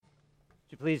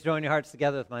Would you please join your hearts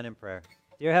together with mine in prayer?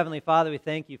 Dear Heavenly Father, we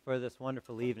thank you for this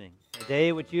wonderful evening, a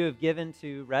day which you have given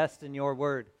to rest in your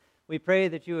word. We pray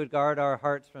that you would guard our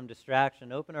hearts from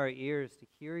distraction, open our ears to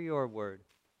hear your word,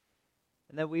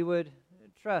 and that we would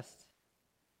trust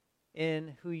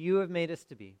in who you have made us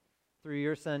to be through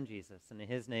your Son, Jesus. And in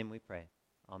his name we pray.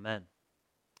 Amen.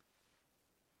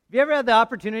 Have you ever had the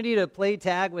opportunity to play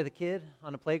tag with a kid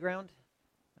on a playground?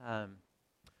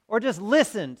 Or just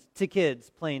listened to kids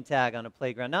playing tag on a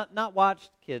playground. Not watched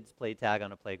kids play tag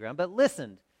on a playground, but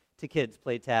listened to kids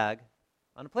play tag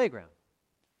on a playground.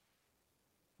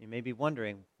 You may be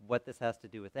wondering what this has to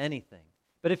do with anything.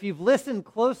 But if you've listened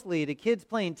closely to kids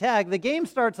playing tag, the game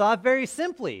starts off very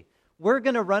simply. We're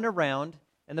going to run around,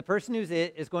 and the person who's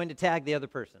it is going to tag the other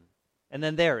person. And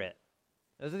then they're it.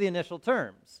 Those are the initial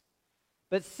terms.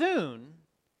 But soon,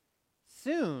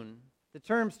 the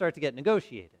terms start to get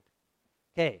negotiated.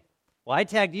 Okay, well, I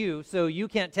tagged you, so you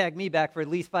can't tag me back for at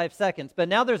least 5 seconds. But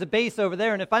now there's a base over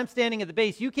there, and if I'm standing at the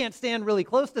base, you can't stand really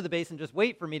close to the base and just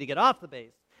wait for me to get off the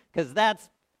base. Because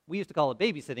we used to call it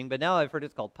babysitting, but now I've heard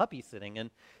it's called puppy sitting. And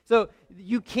so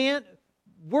you can't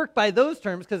work by those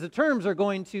terms because the terms are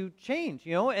going to change,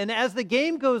 And as the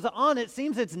game goes on, it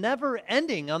seems it's never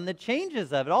ending on the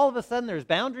changes of it. All of a sudden, there's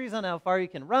boundaries on how far you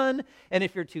can run, and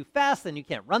if you're too fast, then you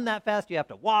can't run that fast. You have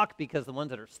to walk because the ones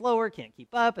that are slower can't keep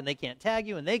up, and they can't tag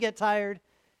you, and they get tired,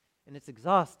 and it's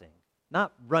exhausting.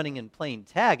 Not running and playing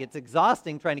tag. It's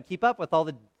exhausting trying to keep up with all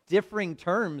the differing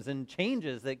terms and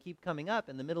changes that keep coming up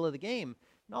in the middle of the game,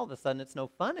 and all of a sudden, it's no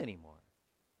fun anymore.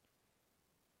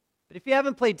 But if you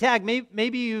haven't played tag,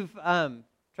 maybe you've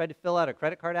tried to fill out a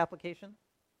credit card application,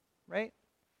 right?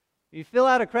 You fill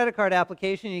out a credit card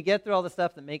application, you get through all the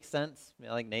stuff that makes sense,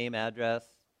 like name, address,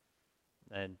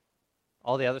 and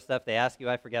all the other stuff they ask you.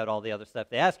 I forget all the other stuff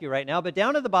they ask you right now. But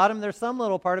down at the bottom, there's some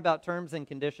little part about terms and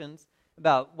conditions,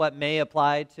 about what may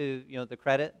apply to the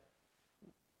credit.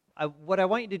 What I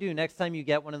want you to do next time you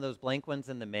get one of those blank ones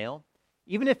in the mail,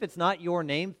 even if it's not your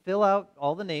name, fill out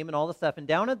all the name and all the stuff. And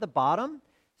down at the bottom,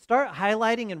 start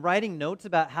highlighting and writing notes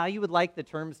about how you would like the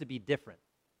terms to be different,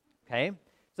 okay?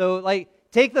 So,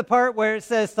 take the part where it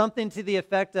says something to the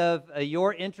effect of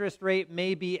your interest rate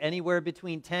may be anywhere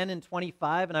between 10 and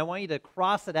 25, and I want you to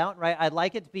cross it out and write, I'd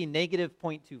like it to be negative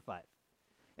 0.25.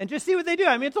 And just see what they do.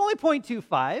 I mean, it's only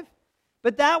 0.25,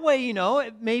 but that way,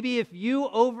 maybe if you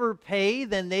overpay,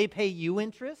 then they pay you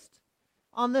interest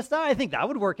on this stuff. I think that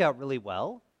would work out really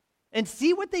well. And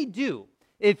see what they do.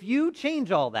 If you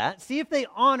change all that, see if they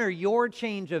honor your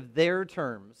change of their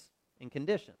terms and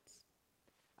conditions.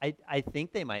 I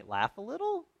think they might laugh a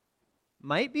little.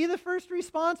 Might be the first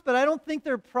response, but I don't think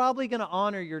they're probably going to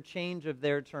honor your change of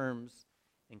their terms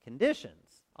and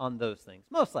conditions on those things,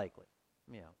 most likely.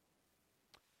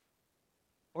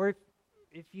 Or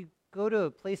if you go to a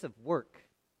place of work,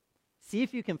 see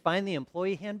if you can find the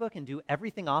employee handbook and do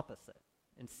everything opposite,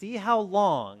 and see how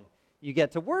long you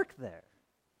get to work there.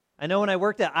 I know when I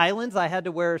worked at Islands, I had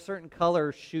to wear a certain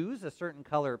color shoes, a certain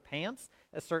color pants,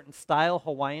 a certain style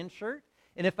Hawaiian shirt.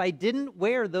 And if I didn't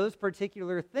wear those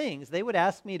particular things, they would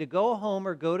ask me to go home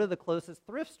or go to the closest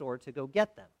thrift store to go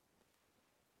get them.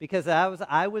 Because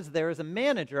I was there as a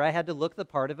manager, I had to look the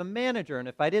part of a manager. And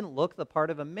if I didn't look the part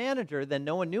of a manager, then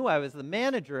no one knew I was the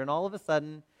manager. And all of a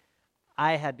sudden,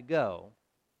 I had to go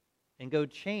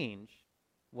change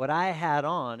what I had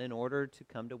on in order to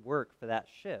come to work for that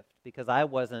shift, because I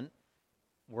wasn't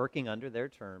working under their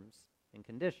terms and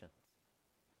conditions.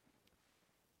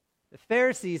 The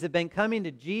Pharisees have been coming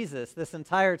to Jesus this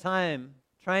entire time,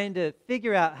 trying to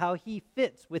figure out how he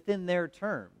fits within their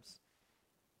terms.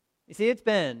 You see, it's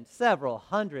been several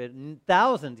hundred and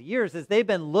thousands of years as they've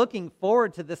been looking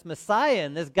forward to this Messiah,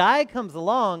 and this guy comes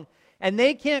along, and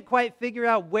they can't quite figure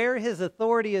out where his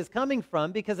authority is coming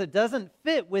from because it doesn't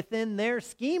fit within their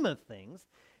scheme of things.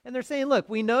 And they're saying, look,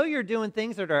 we know you're doing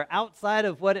things that are outside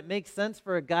of what it makes sense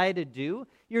for a guy to do.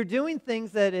 You're doing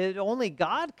things that only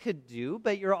God could do,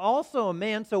 but you're also a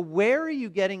man, so where are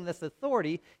you getting this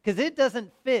authority? Because it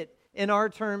doesn't fit in our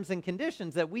terms and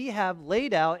conditions that we have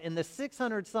laid out in the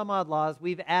 600 some odd laws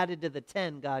we've added to the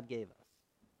 10 God gave us.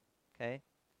 Okay?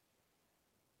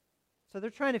 So they're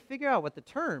trying to figure out what the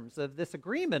terms of this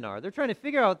agreement are. They're trying to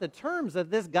figure out what the terms of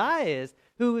this guy is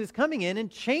who is coming in and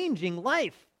changing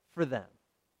life for them.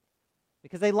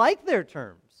 Because they like their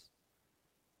terms.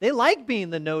 They like being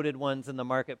the noted ones in the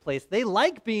marketplace. They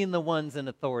like being the ones in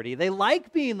authority. They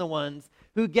like being the ones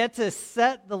who get to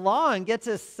set the law and get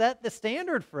to set the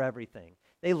standard for everything.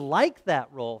 They like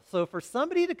that role. So for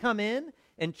somebody to come in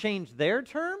and change their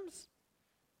terms,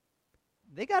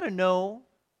 they got to know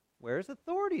where his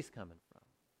authority's coming from.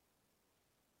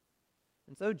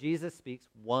 And so Jesus speaks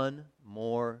one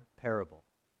more parable.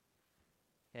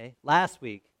 Okay? Last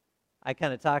week, I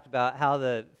kind of talked about how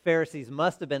the Pharisees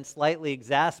must have been slightly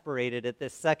exasperated at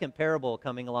this second parable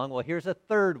coming along. Well, here's a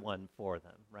third one for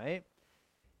them, right?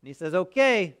 And he says,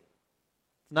 okay,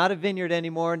 it's not a vineyard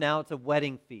anymore, now it's a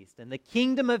wedding feast. And the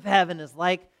kingdom of heaven is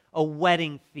like a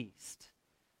wedding feast,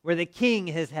 where the king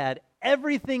has had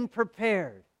everything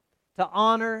prepared to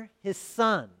honor his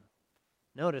son.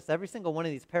 Notice, every single one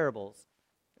of these parables,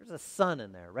 there's a son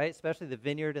in there, right? Especially the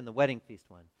vineyard and the wedding feast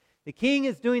one. The king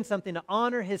is doing something to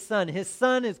honor his son. His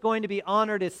son is going to be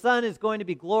honored. His son is going to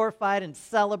be glorified and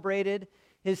celebrated.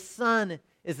 His son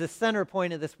is the center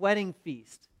point of this wedding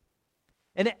feast.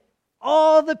 And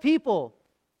all the people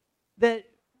that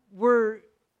were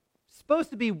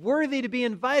supposed to be worthy to be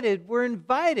invited were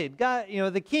invited. God,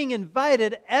 the king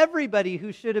invited everybody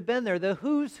who should have been there, the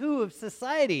who's who of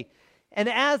society. And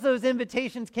as those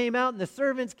invitations came out and the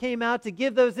servants came out to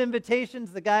give those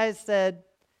invitations, the guys said,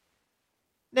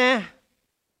 nah. And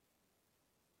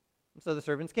so the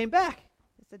servants came back.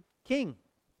 They said, king,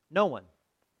 no one.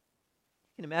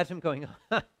 You can imagine them going,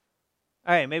 all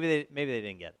right, maybe they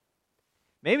didn't get it.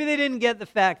 Maybe they didn't get the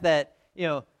fact that,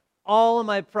 all of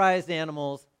my prized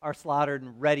animals are slaughtered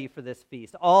and ready for this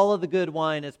feast. All of the good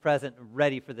wine is present and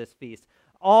ready for this feast.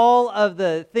 All of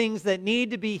the things that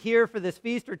need to be here for this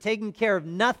feast are taken care of.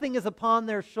 Nothing is upon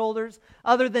their shoulders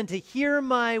other than to hear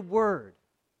my word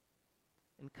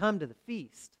and come to the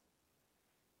feast.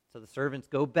 So the servants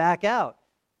go back out.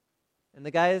 And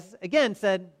the guys, again,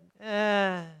 said,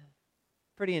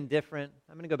 pretty indifferent.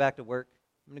 I'm going to go back to work.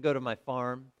 I'm going to go to my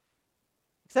farm.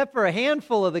 Except for a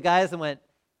handful of the guys that went,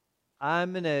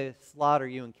 I'm going to slaughter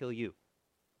you and kill you,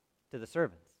 to the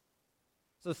servants.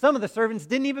 So some of the servants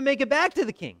didn't even make it back to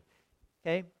the king.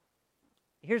 Okay?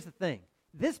 Here's the thing.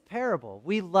 This parable,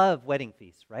 we love wedding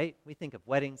feasts, right? We think of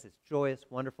weddings as joyous,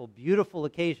 wonderful, beautiful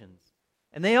occasions.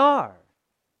 And they are.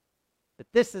 But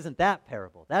this isn't that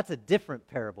parable. That's a different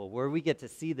parable where we get to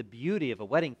see the beauty of a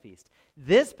wedding feast.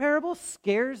 This parable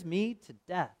scares me to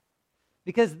death.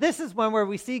 Because this is one where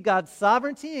we see God's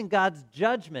sovereignty and God's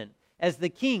judgment as the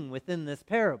king within this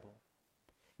parable.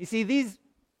 You see, these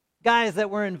guys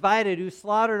that were invited who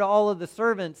slaughtered all of the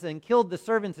servants and killed the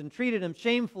servants and treated them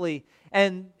shamefully,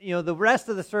 and the rest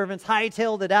of the servants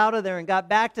hightailed it out of there and got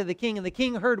back to the king, and the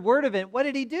king heard word of it. What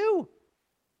did he do?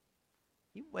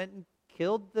 He went and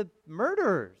killed the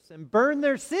murderers and burned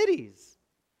their cities.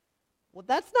 Well,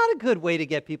 that's not a good way to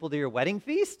get people to your wedding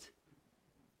feast.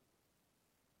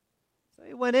 So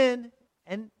he went in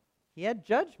and he had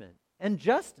judgment and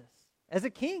justice as a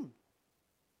king.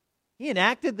 He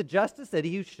enacted the justice that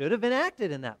he should have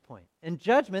enacted in that point, and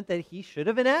judgment that he should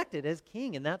have enacted as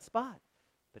king in that spot.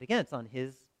 But again, it's on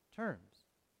his terms.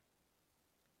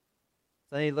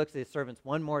 So then he looks at his servants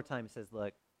one more time and says,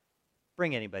 look,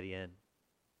 bring anybody in.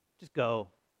 Just go.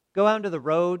 Go out into the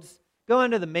roads. Go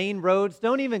onto the main roads.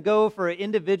 Don't even go for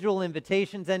individual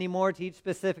invitations anymore to each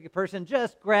specific person.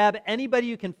 Just grab anybody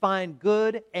you can find,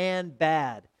 good and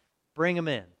bad. Bring them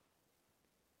in.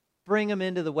 Bring them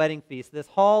into the wedding feast. This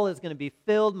hall is going to be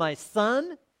filled. My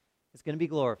son is going to be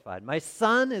glorified. My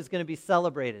son is going to be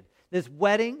celebrated. This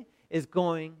wedding is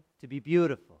going to be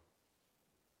beautiful.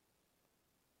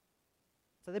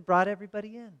 So they brought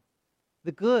everybody in.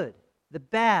 The good, the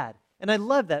bad. And I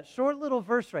love that short little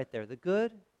verse right there, the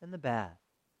good and the bad.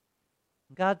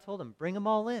 And God told them, bring them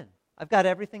all in. I've got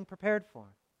everything prepared for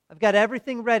them. I've got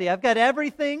everything ready. I've got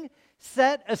everything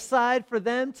set aside for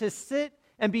them to sit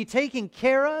and be taken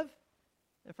care of,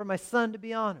 and for my son to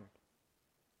be honored.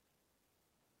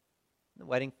 The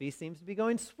wedding feast seems to be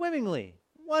going swimmingly,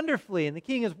 wonderfully, and the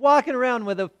king is walking around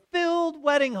with a filled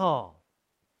wedding hall.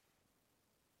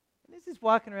 And as he's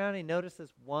walking around, he notices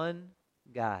one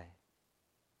guy.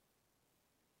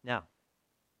 Now,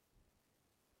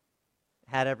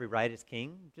 had every right as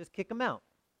king, just kick him out.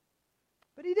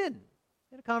 But he didn't.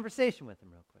 He had a conversation with him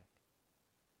real quick.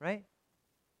 Right?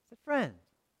 He said, friend,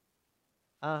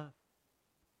 how'd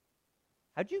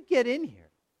you get in here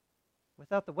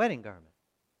without the wedding garment?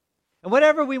 And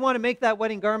whatever we want to make that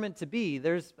wedding garment to be,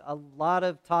 there's a lot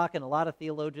of talk and a lot of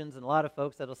theologians and a lot of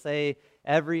folks that'll say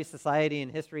every society in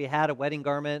history had a wedding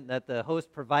garment, that the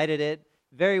host provided it.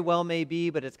 Very well may be,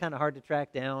 but it's kind of hard to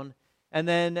track down. And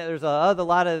then there's a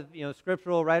lot of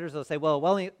scriptural writers that'll say, well,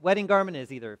 wedding garment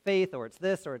is either faith or it's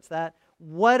this or it's that.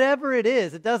 Whatever it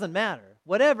is, it doesn't matter.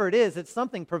 Whatever it is, it's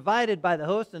something provided by the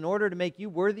host in order to make you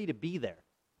worthy to be there.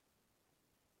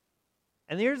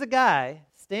 And here's a guy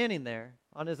standing there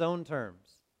on his own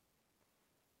terms.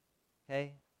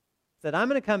 Okay? Said, I'm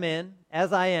going to come in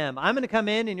as I am. I'm going to come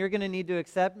in and you're going to need to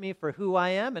accept me for who I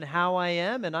am and how I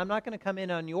am, and I'm not going to come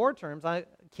in on your terms,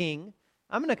 King.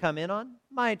 I'm going to come in on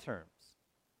my terms.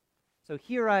 So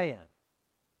here I am.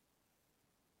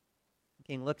 The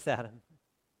king looks at him.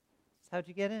 Says, how'd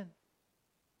you get in?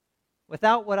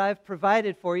 Without what I've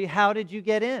provided for you, how did you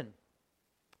get in?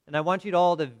 And I want you to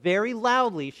all to very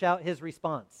loudly shout his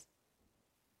response.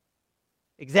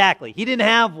 Exactly. He didn't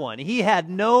have one. He had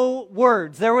no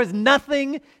words. There was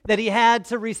nothing that he had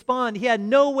to respond. He had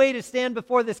no way to stand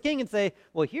before this king and say,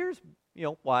 well, here's,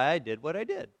 why I did what I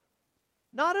did.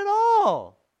 Not at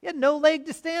all. He had no leg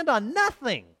to stand on.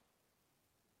 Nothing.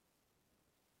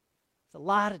 It's a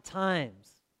lot of times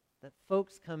that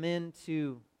folks come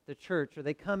into the church or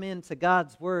they come into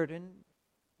God's word, and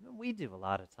we do a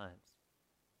lot of times.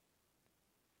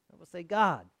 We'll say,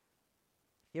 God,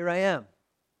 here I am.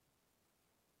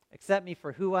 Accept me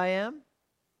for who I am,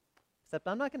 except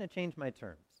I'm not going to change my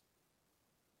terms.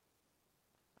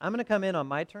 I'm going to come in on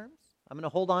my terms. I'm going to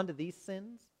hold on to these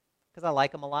sins because I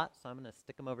like them a lot, so I'm going to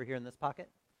stick them over here in this pocket.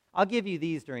 I'll give you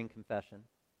these during confession.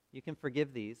 You can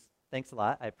forgive these. Thanks a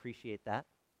lot. I appreciate that.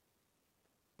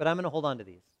 But I'm going to hold on to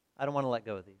these. I don't want to let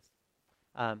go of these.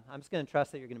 I'm just going to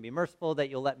trust that you're going to be merciful, that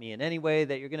you'll let me in anyway,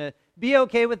 that you're going to be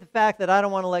okay with the fact that I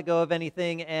don't want to let go of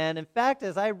anything. And in fact,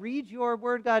 as I read your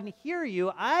word, God, and hear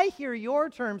you, I hear your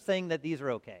terms saying that these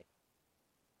are okay.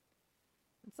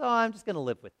 And so I'm just going to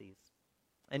live with these.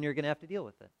 And you're going to have to deal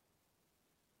with it.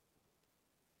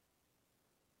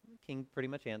 The king pretty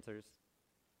much answers,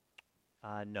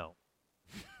 no.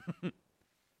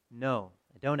 No,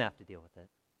 I don't have to deal with it.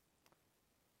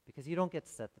 Because you don't get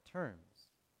to set the terms.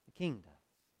 The king does.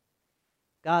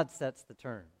 God sets the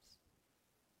terms.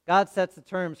 God sets the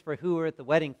terms for who are at the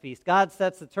wedding feast. God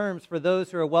sets the terms for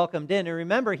those who are welcomed in. And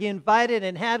remember, he invited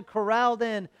and had corralled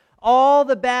in all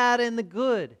the bad and the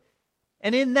good.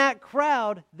 And in that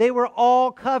crowd, they were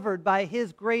all covered by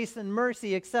his grace and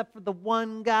mercy except for the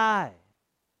one guy.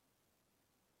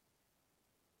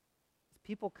 As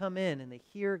people come in and they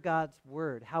hear God's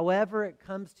word, however it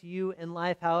comes to you in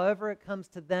life, however it comes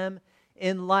to them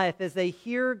in life, as they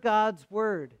hear God's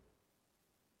word,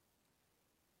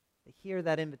 they hear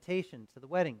that invitation to the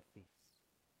wedding feast.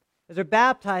 As they're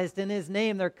baptized in his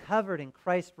name, they're covered in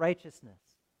Christ's righteousness.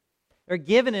 They're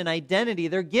given an identity.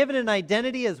 They're given an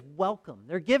identity as welcome.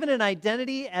 They're given an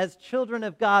identity as children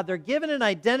of God. They're given an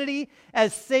identity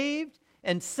as saved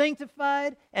and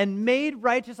sanctified and made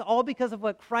righteous, all because of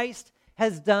what Christ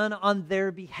has done on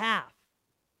their behalf.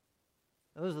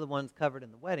 Those are the ones covered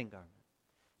in the wedding garment.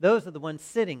 Those are the ones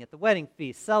sitting at the wedding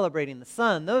feast, celebrating the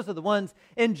Son. Those are the ones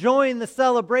enjoying the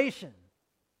celebration.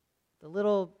 The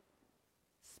little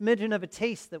smidgen of a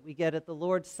taste that we get at the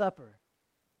Lord's Supper,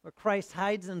 where Christ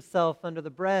hides himself under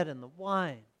the bread and the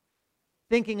wine,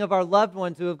 thinking of our loved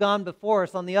ones who have gone before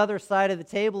us on the other side of the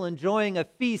table, enjoying a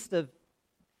feast of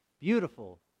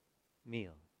beautiful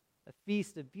meal, a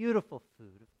feast of beautiful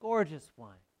food, of gorgeous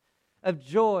wine, of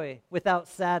joy without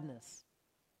sadness,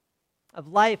 of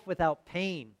life without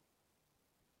pain,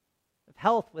 of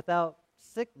health without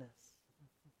sickness,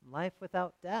 life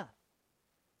without death,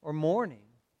 or mourning,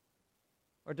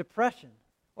 or depression,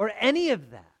 or any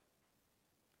of that.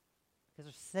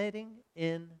 Because they're sitting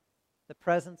in the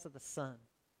presence of the Son,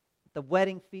 at the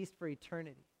wedding feast for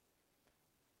eternity,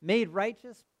 made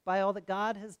righteous by all that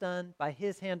God has done by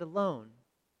his hand alone,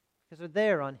 because they're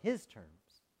there on his terms.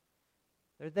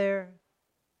 They're there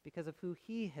because of who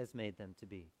he has made them to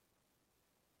be.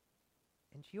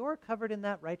 And you're covered in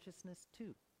that righteousness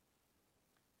too.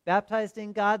 Baptized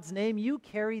in God's name, you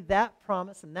carry that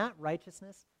promise and that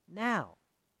righteousness now.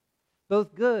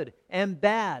 Both good and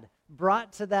bad,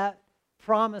 brought to that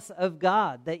promise of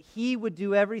God that he would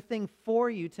do everything for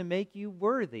you to make you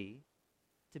worthy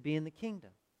to be in the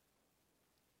kingdom.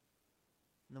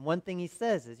 And the one thing he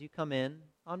says is, you come in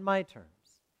on my terms.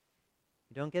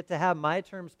 You don't get to have my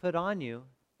terms put on you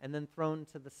and then thrown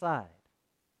to the side.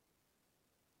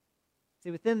 See,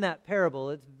 within that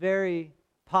parable, it's very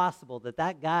possible that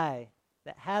that guy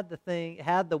that had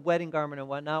the wedding garment and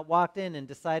whatnot, walked in and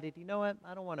decided, you know what,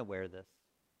 I don't want to wear this,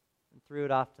 and threw it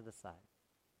off to the side.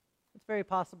 It's very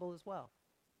possible as well.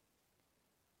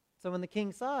 So when the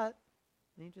king saw it,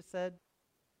 he just said,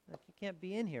 you can't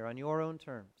be in here on your own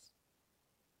terms.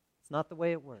 It's not the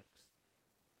way it works.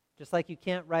 Just like you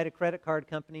can't write a credit card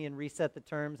company and reset the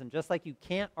terms, and just like you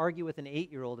can't argue with an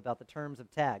 8-year-old about the terms of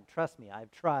tag. Trust me,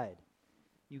 I've tried.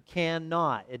 You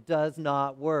cannot. It does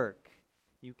not work.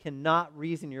 You cannot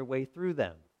reason your way through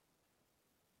them.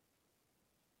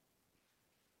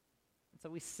 And so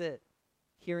we sit,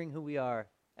 hearing who we are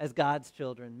as God's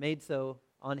children, made so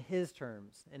on his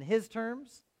terms. And his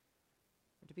terms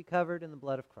are to be covered in the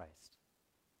blood of Christ,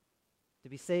 to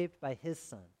be saved by his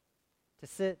Son, to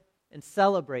sit and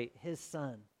celebrate his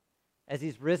Son as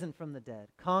he's risen from the dead,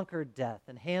 conquered death,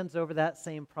 and hands over that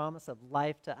same promise of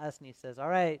life to us. And he says, all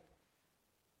right,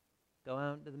 go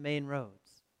out into the main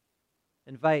roads.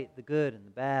 Invite the good and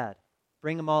the bad.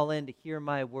 Bring them all in to hear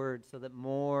my word so that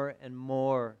more and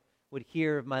more would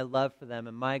hear of my love for them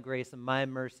and my grace and my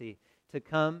mercy to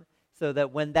come, so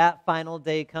that when that final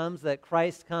day comes, that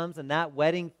Christ comes and that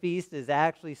wedding feast is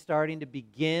actually starting to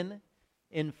begin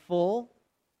in full,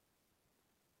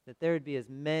 that there would be as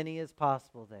many as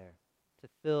possible there to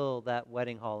fill that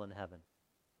wedding hall in heaven.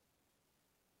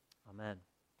 Amen.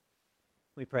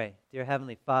 We pray. Dear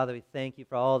Heavenly Father, we thank you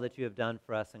for all that you have done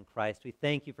for us in Christ. We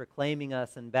thank you for claiming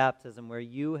us in baptism, where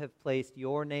you have placed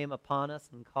your name upon us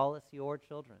and call us your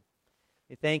children.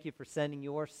 We thank you for sending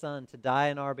your Son to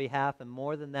die on our behalf, and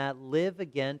more than that, live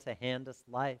again to hand us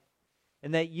life.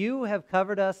 And that you have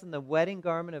covered us in the wedding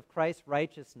garment of Christ's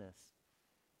righteousness,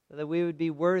 so that we would be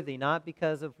worthy, not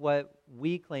because of what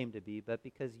we claim to be, but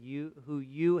because who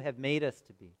you have made us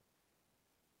to be.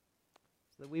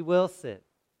 So that we will sit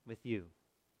with you,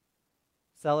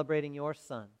 celebrating your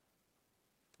Son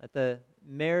at the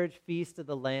marriage feast of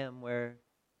the Lamb, where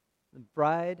the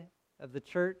bride of the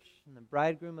church and the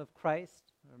bridegroom of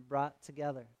Christ are brought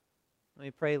together. And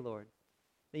we pray, Lord,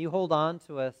 that you hold on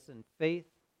to us in faith,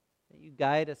 that you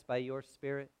guide us by your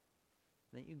Spirit,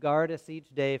 that you guard us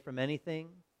each day from anything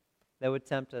that would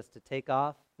tempt us to take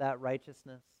off that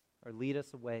righteousness or lead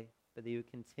us away, but that you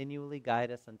would continually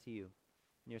guide us unto you.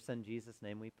 In your Son Jesus'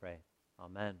 name we pray.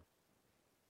 Amen.